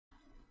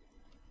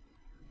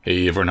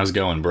Hey everyone, how's it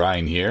going?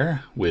 Brian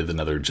here with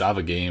another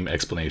Java game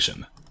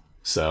explanation.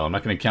 So I'm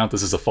not going to count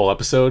this as a full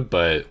episode,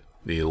 but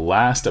the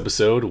last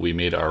episode we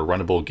made our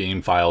runnable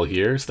game file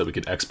here so that we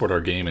could export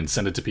our game and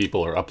send it to people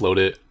or upload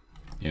it,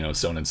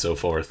 so on and so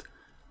forth.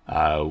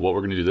 What we're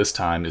going to do this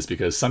time is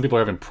because some people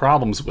are having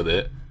problems with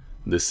it,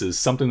 this is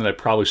something that I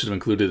probably should have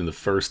included in the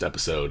first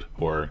episode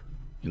or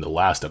in the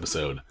last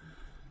episode,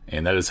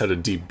 and that is how to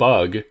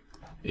debug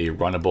a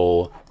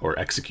runnable or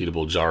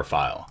executable jar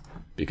file.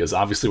 Because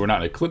obviously we're not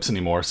in Eclipse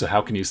anymore, so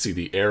how can you see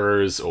the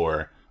errors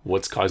or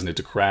what's causing it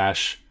to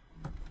crash,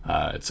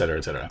 etc,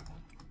 etc.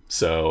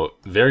 So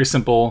very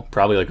simple,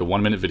 probably like a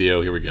 1-minute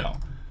video. Here we go.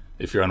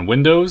 If you're on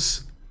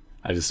Windows,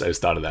 I just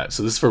thought of that.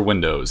 So this is for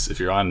Windows. If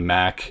you're on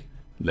Mac,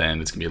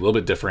 then it's gonna be a little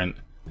bit different,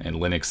 and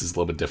Linux is a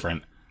little bit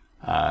different.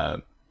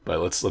 But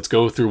let's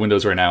go through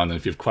Windows right now, and then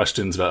if you have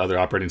questions about other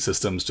operating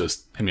systems,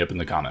 just hit me up in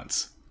the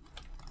comments.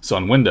 So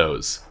on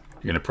Windows,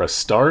 you're gonna press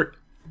Start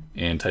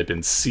and type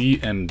in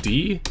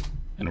CMD.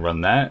 And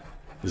run that.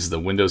 This is the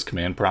Windows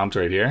command prompt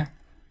right here.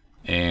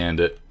 And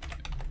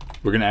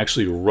we're going to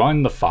actually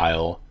run the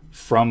file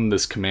from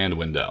this command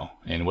window.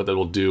 And what that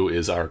will do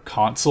is our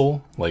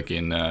console, like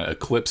in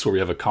Eclipse where we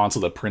have a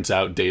console that prints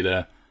out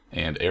data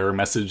and error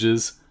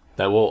messages,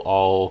 that will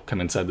all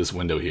come inside this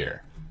window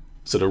here.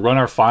 So to run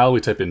our file, we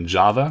type in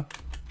Java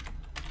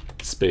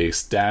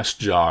space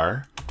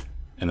 -jar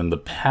and then the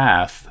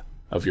path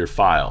of your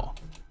file.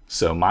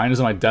 So mine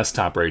is on my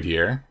desktop right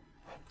here.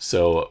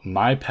 So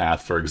my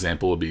path, for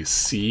example, would be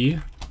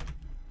C:\users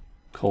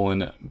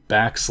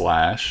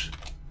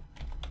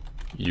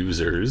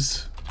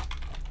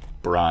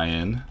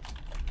Brian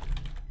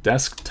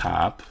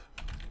desktop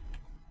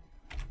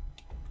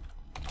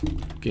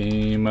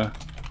game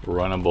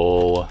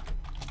runnable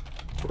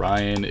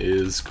Brian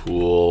is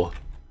cool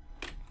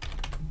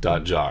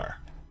 .jar.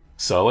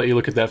 So I'll let you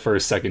look at that for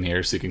a second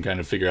here so you can kind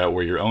of figure out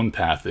where your own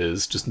path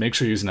is. Just make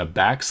sure you're using a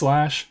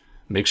 \.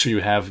 Make sure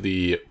you have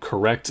the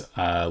correct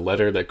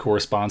letter that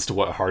corresponds to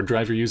what hard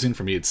drive you're using.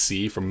 For me, it's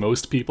C. For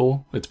most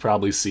people, it's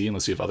probably C,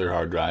 unless you have other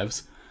hard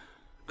drives.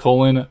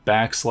 Colon, \,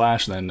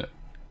 then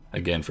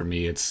again, for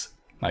me, it's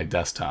my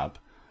desktop.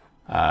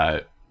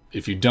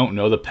 If you don't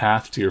know the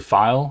path to your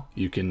file,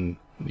 you can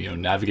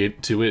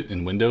navigate to it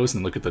in Windows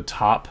and look at the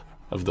top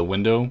of the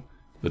window,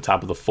 the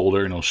top of the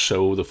folder, and it'll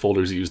show the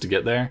folders you used to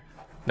get there.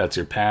 That's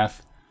your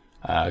path.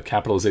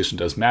 Capitalization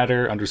does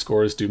matter,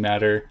 underscores do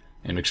matter.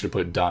 And make sure to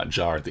put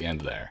 .jar at the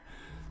end there.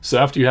 So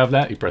after you have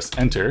that, you press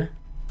enter,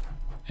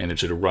 and it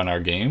should run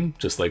our game,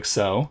 just like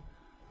so.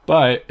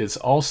 But it's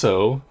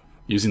also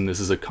using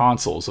this as a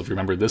console. So if you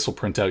remember, this will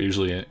print out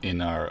usually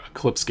in our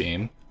Eclipse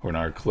game, or in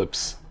our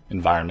Eclipse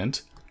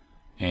environment.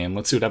 And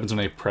let's see what happens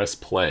when I press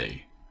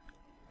play.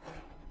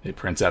 It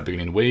prints out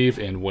beginning wave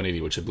and 180,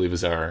 which I believe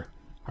is our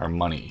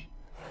money.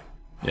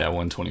 Yeah,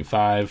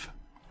 125,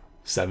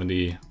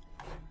 70.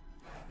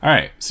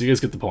 Alright, so you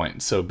guys get the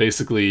point. So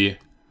basically,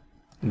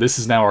 this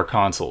is now our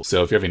console.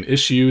 So if you're having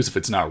issues, if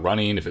it's not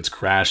running, if it's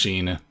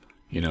crashing,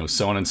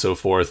 so on and so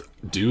forth,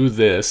 do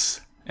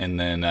this, and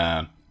then,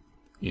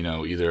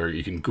 either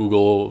you can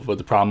Google what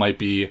the problem might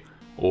be,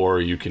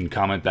 or you can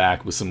comment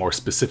back with some more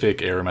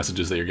specific error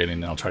messages that you're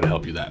getting, and I'll try to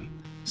help you then.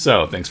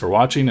 So, thanks for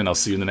watching, and I'll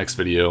see you in the next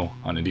video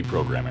on Indie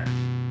Programmer.